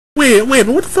Wait, what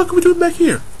the fuck are we doing back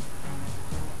here?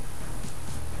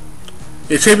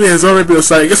 The champion has already been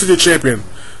decided. Guess who's the champion?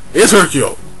 It's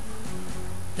Hercule.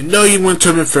 And no, you won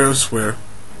tournament fair and square.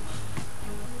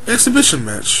 Exhibition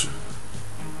match.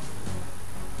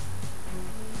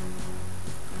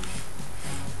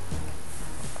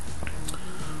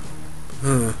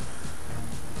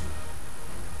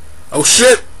 Oh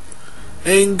shit!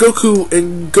 And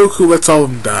Goku lets all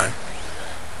of them die.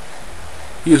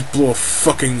 He just blew a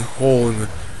fucking hole in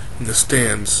the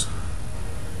stands.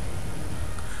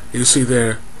 You see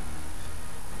there.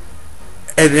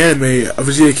 And in anime,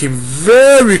 Vegeta came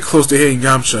very close to hitting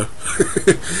Yamcha.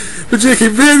 Vegeta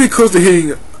came very close to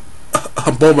hitting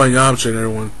Bulma and Yamcha and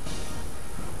everyone.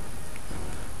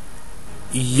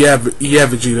 Yeah,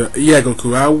 Vegeta. Yeah,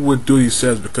 Goku. I would do what he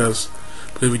says because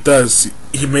if he does,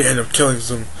 he may end up killing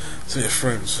some of his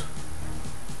friends.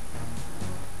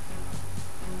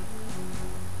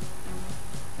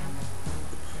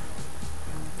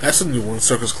 That's a new one,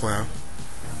 Circus Clown.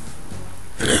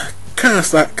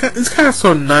 It's kind of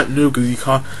sort of not new because he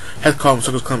has called him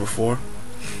Circus Clown before.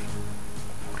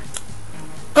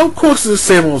 Of course, it's the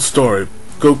same old story.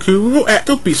 Goku,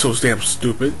 don't be so damn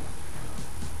stupid.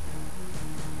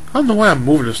 I don't know why I'm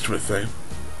moving this stupid thing.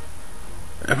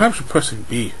 I'm probably pressing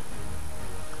B.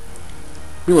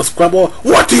 Meaningless Scrabble.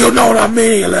 What do you know about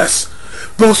meaningless?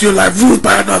 Boast your life ruled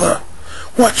by another.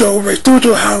 What your race do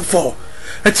to a handful?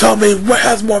 And tell me what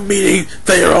has more meaning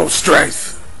than your own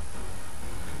strength.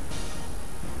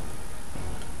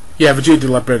 Yeah, Vegeta did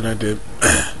a lot better than I did.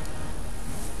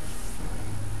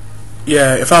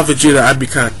 Yeah, if I was Vegeta, I'd be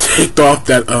kind of ticked off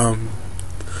that I'm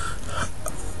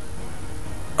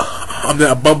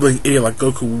that bubbling idiot like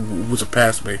Goku was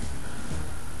past me.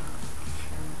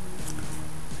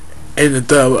 And the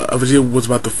dub, Vegeta was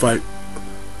about to fight.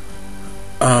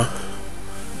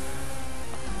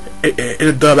 In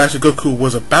the dub, actually, Goku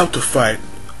was about to fight.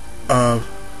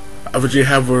 Vegeta,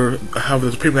 however,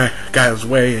 the Supreme guy got his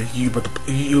way, and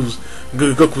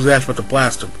Goku was actually about to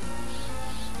blast him.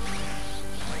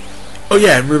 Oh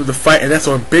yeah, I remember the fight, and that's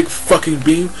on a big fucking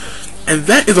beam, and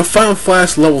that is a Final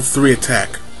Flash level 3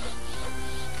 attack.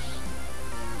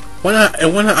 Why not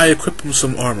I equip him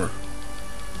some armor?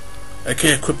 I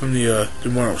can't equip him the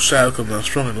Tomorrow Shadow because I'm not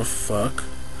strong enough. Fuck.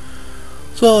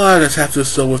 So I just have to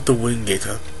deal with the Wing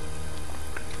Gator.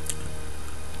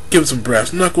 Give him some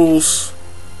brass knuckles.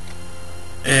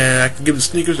 And I can give him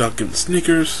sneakers. I'll give him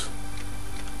sneakers.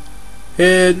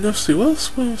 And let's see.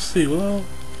 Well,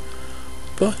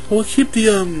 but we'll keep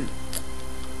the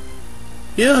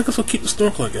yeah, I guess we'll keep the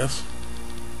snorkel. I guess.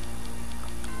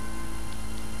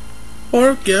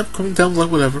 Or yeah, coming down like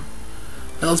whatever.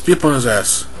 Now let's be up on his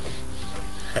ass.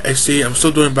 I see. I'm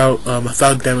still doing about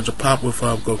 1,000 damage a pop with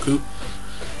Goku,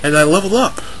 and I leveled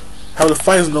up. However, the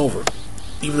fight isn't over.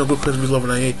 Even though Goku is level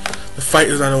 98, the fight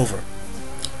is not over.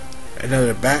 And now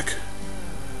they're back.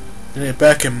 And they're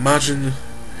back in Majin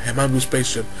Buu's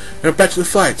spaceship. And they're back to the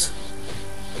fight.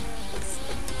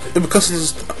 And because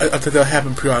I think that'll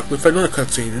happen periodically, we find another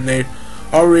cutscene, and they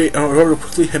already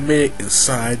quickly have made it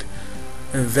inside,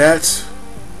 and that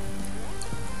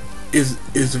is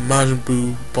Majin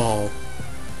Buu Ball.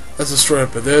 Let's destroy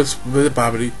it, but there's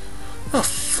Bobbity. Oh,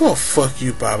 fuck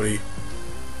you, Bobbity.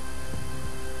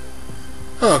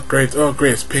 Oh, great,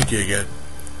 it's Pinky again.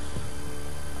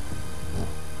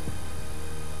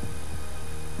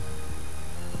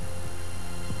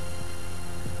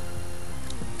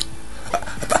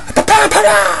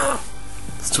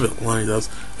 Stupid line he does.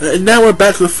 And now we're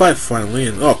back to the fight finally,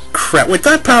 and oh crap, wait,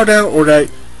 did I power down, or did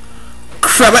I...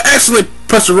 Crap, I accidentally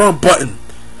pressed the wrong button!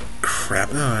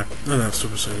 Crap, no, I don't have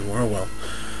Super Saiyan anymore. Oh well.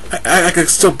 I can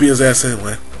still beat his ass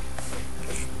anyway.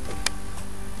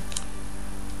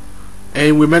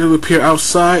 And we magically appear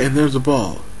outside, and there's the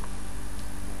ball.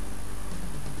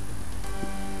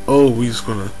 Oh, we just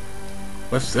gonna...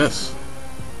 What's this?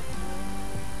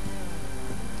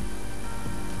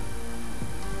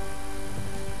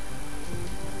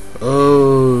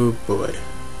 Oh boy.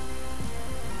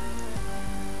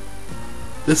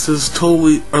 This is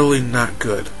totally, utterly not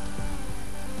good.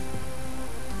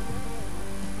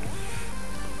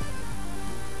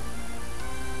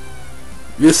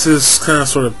 This is kind of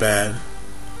sort of bad.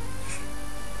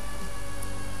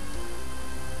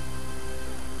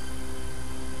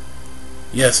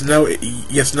 Yes, now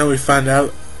we find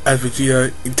out as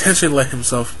Vegeta intentionally let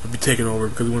himself be taken over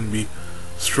because he wouldn't be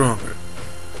stronger.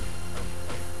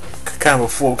 Kind of a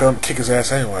fool, gonna kick his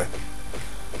ass anyway.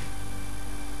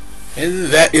 And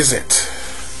that is it.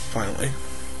 Finally.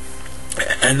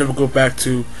 And then we'll go back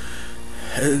to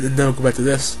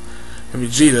this. And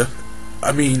Vegeta,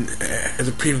 I mean, as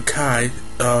a Supreme Kai,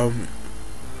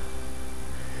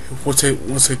 once they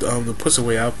puts the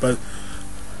way out. But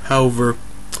however,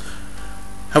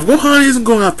 Gohan isn't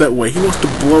going out that way. He wants to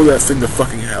blow that thing to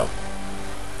fucking hell.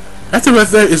 After right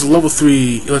there is level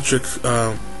 3 electric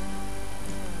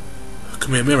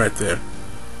Kamehameha right there.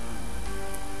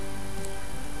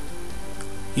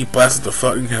 He blasted the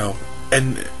fucking hell,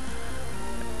 and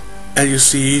you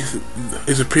see,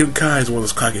 his Supreme Kai is one of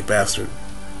this cocky bastard.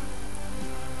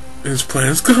 And his plan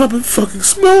is come up and fucking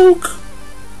smoke.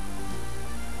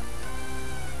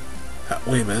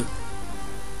 Wait a minute.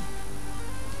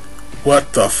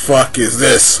 What the fuck is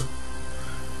this?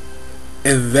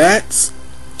 And that's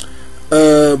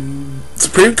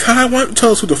Supreme Kai. Why don't you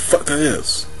tell us who the fuck that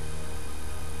is?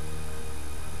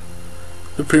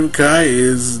 Supreme Kai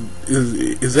is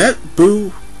that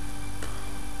Boo?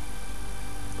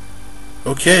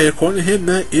 Okay, according to him,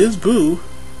 that is Boo.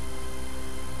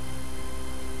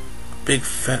 Big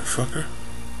fat fucker.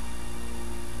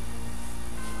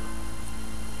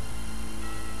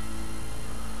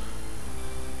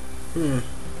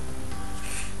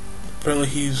 Apparently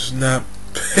he's not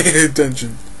paying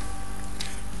attention.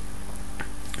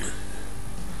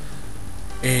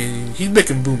 And he's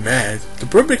making Boo mad. The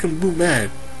bird making Boo mad.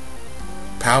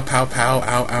 Pow, pow, pow,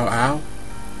 ow, ow, ow.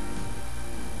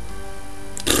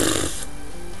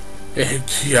 Yeah,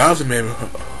 he obviously made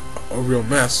a real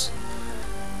mess.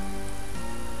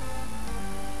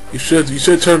 You should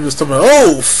turn this stomach.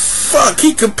 Oh fuck!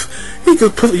 He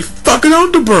completely fucking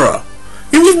owned the bruh.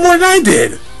 He was more than I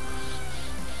did.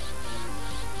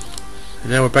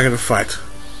 And now we're back in the fight.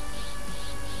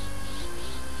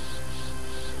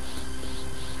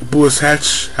 Boo is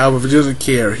hatched, however, he doesn't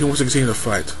care. He wants to continue the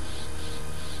fight.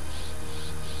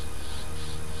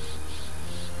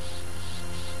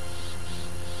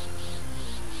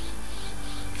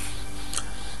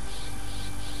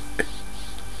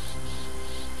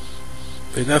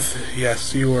 Enough.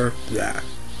 Yes, you are. Yeah.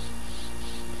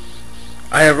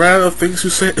 I have run out of things to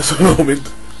say at this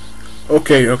moment.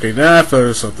 Okay, now I thought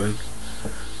of something.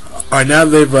 Alright, now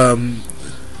they've and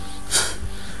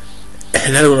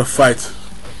now they're gonna fight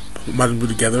Majin Buu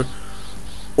together.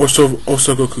 Or so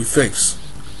Goku thinks.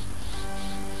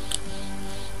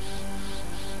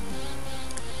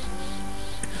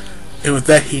 And with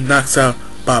that, he knocks out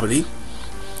Babidi.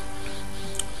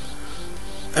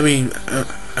 I mean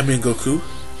Goku.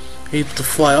 He needs to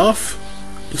fly off.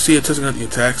 You see it testing out the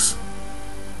attacks.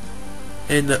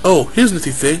 And oh, here's the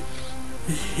nifty thing.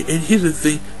 And here's the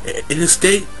thing. In this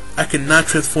state, I cannot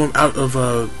transform out of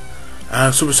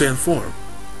Super Saiyan form,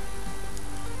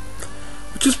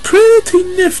 which is pretty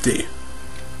nifty.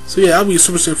 So yeah, I'll be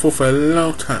Super Saiyan 4 for a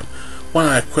long time. Why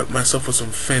not equip myself with some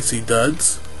fancy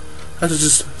duds,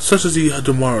 such as the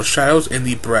Tomorrow Shadows and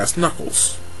the Brass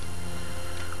Knuckles?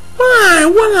 Why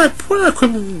not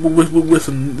equip with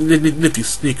some nifty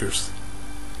sneakers?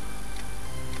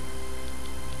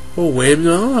 Oh wait a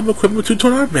minute, I'm equipped with 2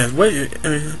 Tornado Man. Wait, I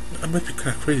mean, I might be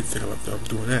kind of crazy thinking about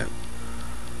doing that.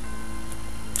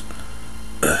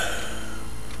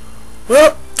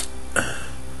 Well,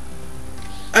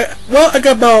 I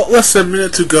got about less than a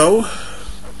minute to go.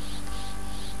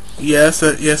 Yes,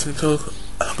 until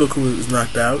Goku is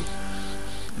knocked out.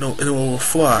 No, and it will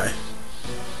fly.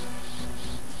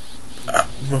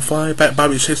 We'll fly back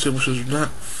Bobby Chaser, which was not.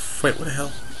 Wait, what the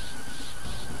hell?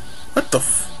 What the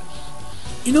f?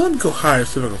 You know, let me go higher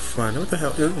so I can find it. What the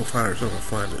hell? Yeah, let me go higher so I can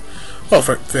find it. Oh,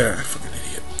 right there, I fucking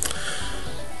idiot.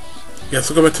 Yeah,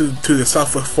 so go back to the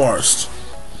Southwest Forest.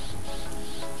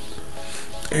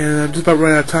 And I'm just about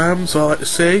running out of time, so I'd like to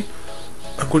say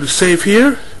I'm going to save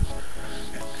here.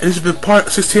 And this has been part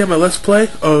 16 of my Let's Play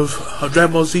of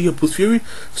Dragon Ball Z of Blue Fury.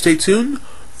 Stay tuned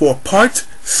for part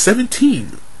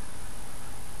 17.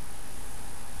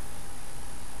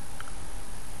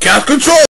 Chaos Control!